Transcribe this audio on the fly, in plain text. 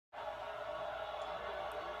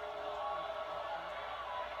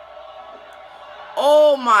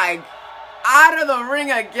Oh my. Out of the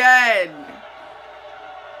ring again.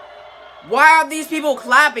 Why are these people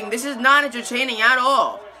clapping? This is not entertaining at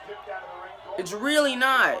all. It's really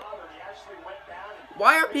not.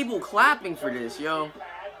 Why are people clapping for this, yo?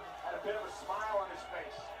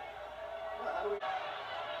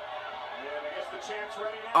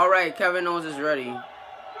 Alright, Kevin Owens is ready.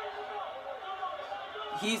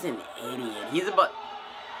 He's an idiot. He's about...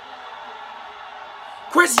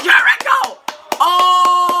 Chris Jericho! Oh!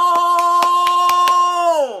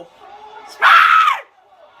 Spot!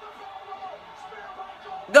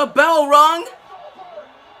 The bell rung.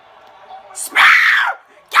 Spot!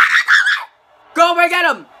 Get him! Goldberg, get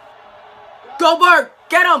him! Goldberg,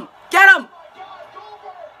 get him! Get him!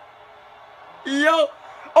 Yo!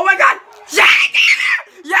 Oh my God!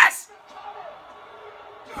 Yes!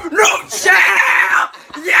 No champ!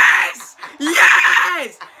 Yes!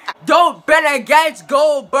 Yes! Don't bet against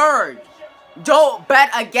Goldberg. Don't bet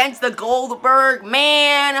against the Goldberg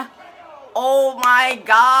man. Oh my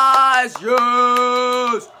gosh!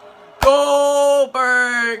 Yes!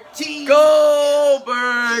 Goldberg!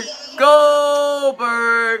 Goldberg!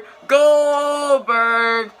 Goldberg!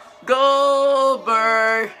 Goldberg!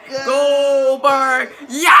 Goldberg! Goldberg!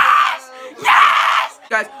 Yes! Yes!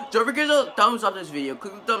 Guys, don't forget to thumbs up this video.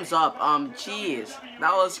 Click the thumbs up. Jeez,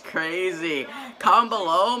 that was crazy. Comment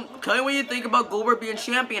below. Tell me what you think about Goldberg being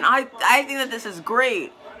champion. I think that this is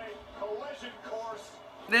great.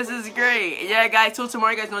 This is great. Yeah, guys. Till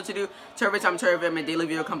tomorrow, you guys know what to do. Turbo time, Turbo, my daily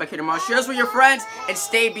video. Come back here tomorrow. Share this with your friends and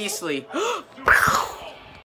stay beastly.